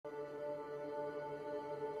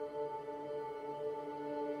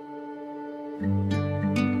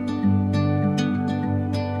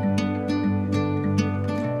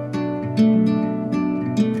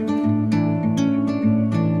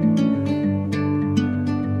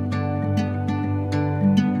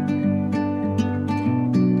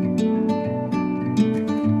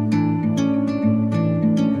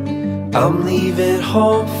I'm leaving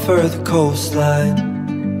home for the coastline,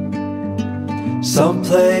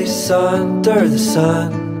 someplace under the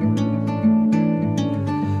sun.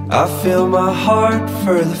 I feel my heart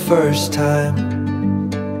for the first time,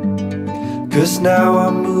 'cause now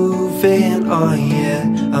I'm moving on, yeah,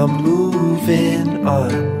 I'm moving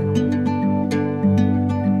on.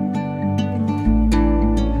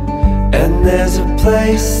 And there's a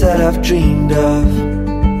place that I've dreamed of,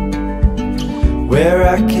 where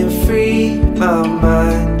I can free my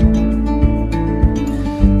mind.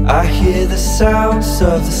 I hear the sounds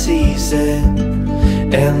of the season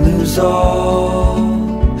and lose all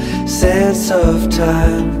sense of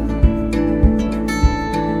time.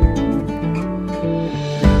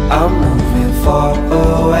 I'm moving far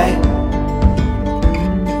away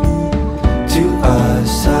to a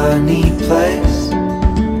sunny place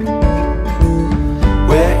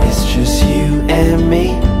where it's just you and me.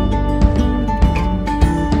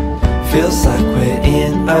 Feels like we're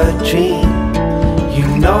in a dream, you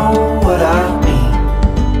know what I mean.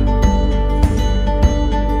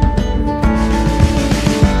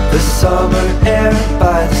 The summer air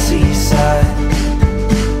by the seaside,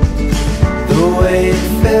 the way it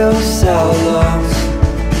fills our lungs.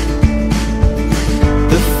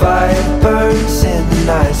 The fire burns in the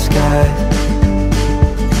night sky.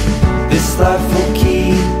 This life will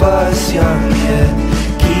keep us young, yeah,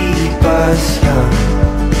 keep us young.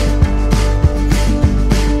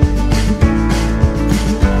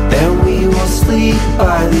 Sleep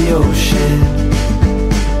by the ocean,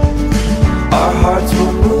 our hearts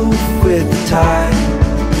will move with the tide,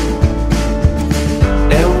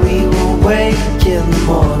 and we will wake in the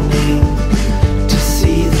morning to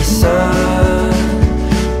see the sun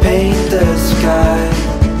paint the sky.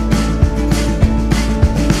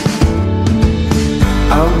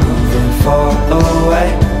 I'm moving far away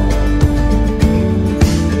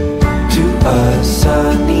to a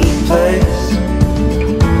sunny place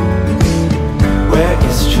where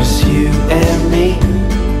it's just you and me.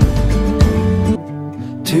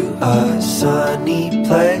 To a sunny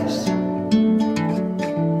place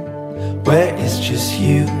where it's just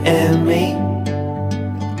you and me.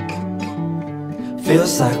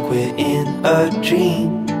 Feels like we're in a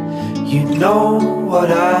dream, you know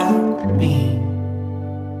what I mean.